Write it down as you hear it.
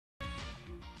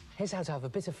Here's how to have a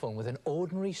bit of fun with an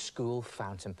ordinary school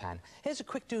fountain pen. Here's a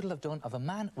quick doodle I've done of a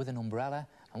man with an umbrella.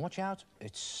 And watch out,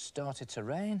 it's started to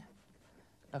rain.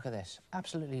 Look at this,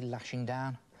 absolutely lashing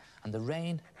down. And the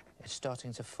rain is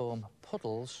starting to form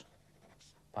puddles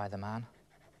by the man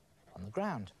on the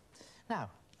ground.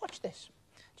 Now, watch this.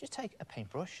 Just take a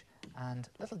paintbrush and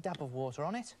a little dab of water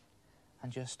on it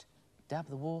and just dab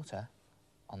the water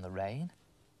on the rain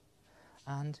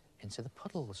and into the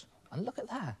puddles. And look at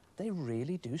that, they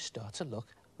really do start to look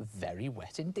very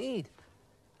wet indeed.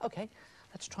 OK,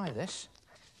 let's try this.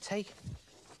 Take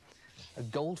a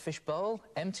goldfish bowl,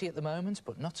 empty at the moment,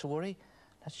 but not to worry.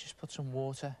 Let's just put some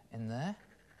water in there,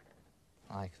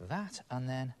 like that, and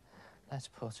then let's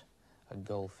put a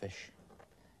goldfish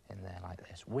in there like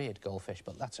this. Weird goldfish,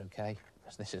 but that's OK,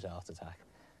 because this is Art Attack.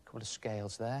 A couple of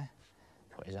scales there,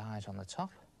 put his eyes on the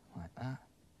top, like that.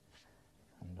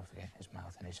 And don't forget his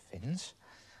mouth and his fins.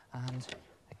 And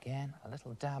again, a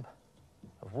little dab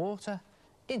of water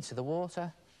into the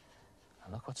water.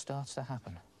 And look what starts to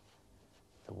happen.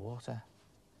 The water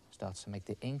starts to make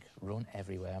the ink run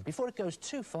everywhere. And before it goes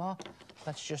too far,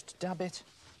 let's just dab it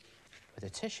with a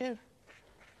tissue.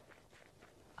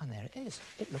 And there it is.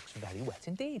 It looks very wet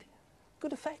indeed.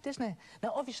 Good effect, isn't it?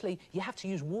 Now, obviously, you have to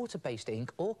use water-based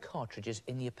ink or cartridges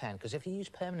in your pen, because if you use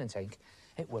permanent ink,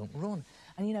 it won't run.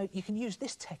 And, you know, you can use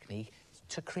this technique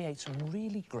to create some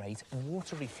really great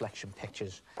water reflection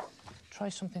pictures. Try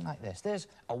something like this. There's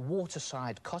a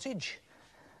waterside cottage.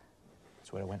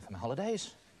 That's where I went for my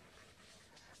holidays.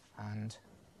 And,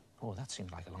 oh, that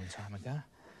seemed like a long time ago.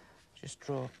 Just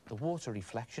draw the water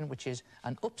reflection, which is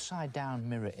an upside-down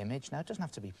mirror image. Now, it doesn't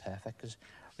have to be perfect, because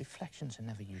reflections are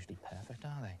never usually perfect,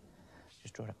 are they?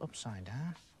 Just draw it upside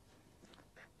down,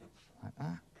 like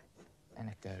that. And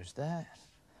it goes there.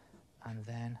 And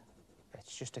then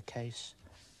it's just a case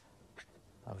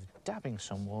of dabbing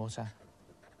some water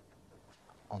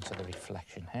onto the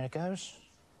reflection. Here it goes.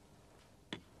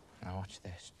 Now watch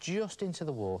this. Just into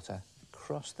the water,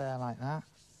 across there like that.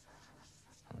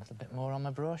 A little bit more on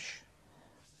my brush.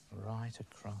 Right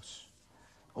across.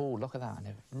 Oh, look at that. And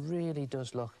it really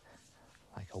does look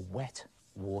like a wet,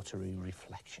 watery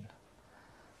reflection.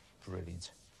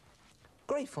 Brilliant.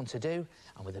 Great fun to do,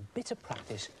 and with a bit of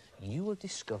practice, you will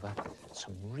discover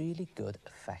some really good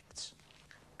effects.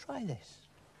 Try this.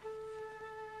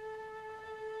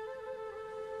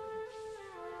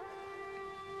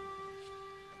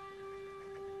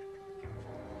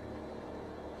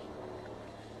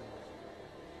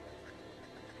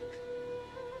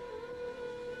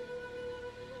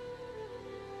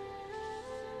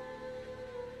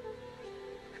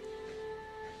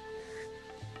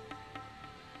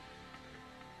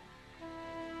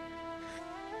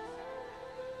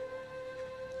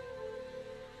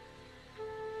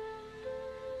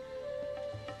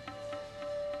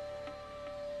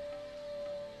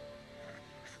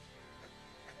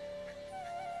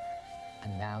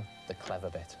 And now, the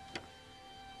clever bit.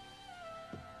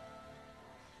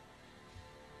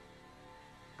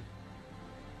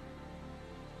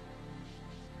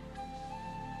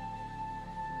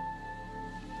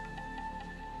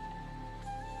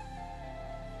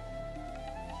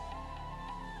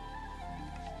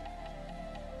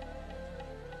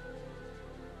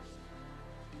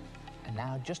 And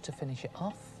now, just to finish it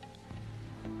off,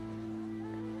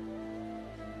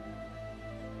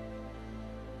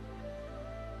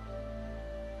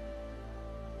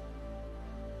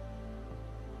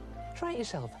 try it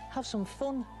yourself. Have some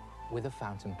fun with a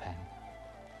fountain pen.